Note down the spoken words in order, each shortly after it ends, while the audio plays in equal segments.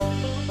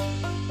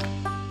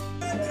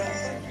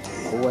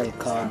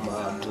Welcome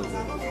to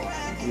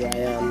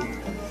Ryan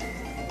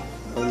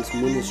Owens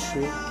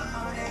Ministry,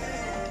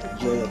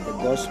 Joy of the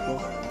Gospel,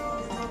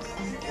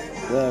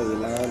 where we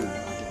learn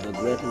the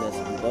greatness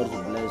of God's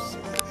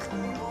blessing.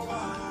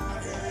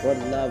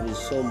 God's love is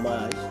so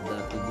much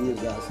that He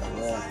gives us a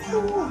lot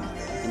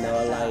in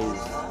our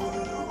lives.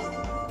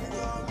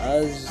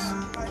 As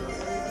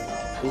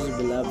His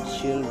beloved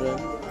children,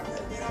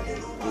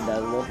 He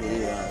does not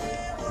leave us.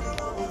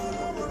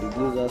 He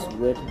gives us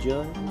great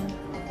joy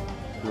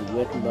in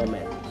great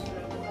moments.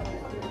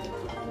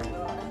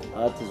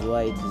 That is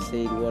why it is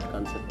said, what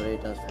can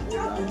separate us from the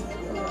love of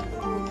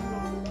God?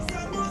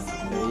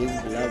 His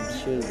beloved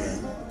children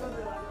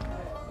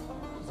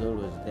is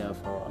always there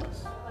for us.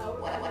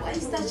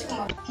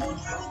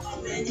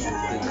 We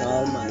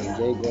come and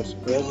enjoy God's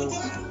presence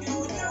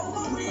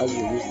as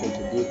we listen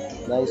to this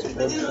nice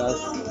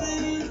podcast.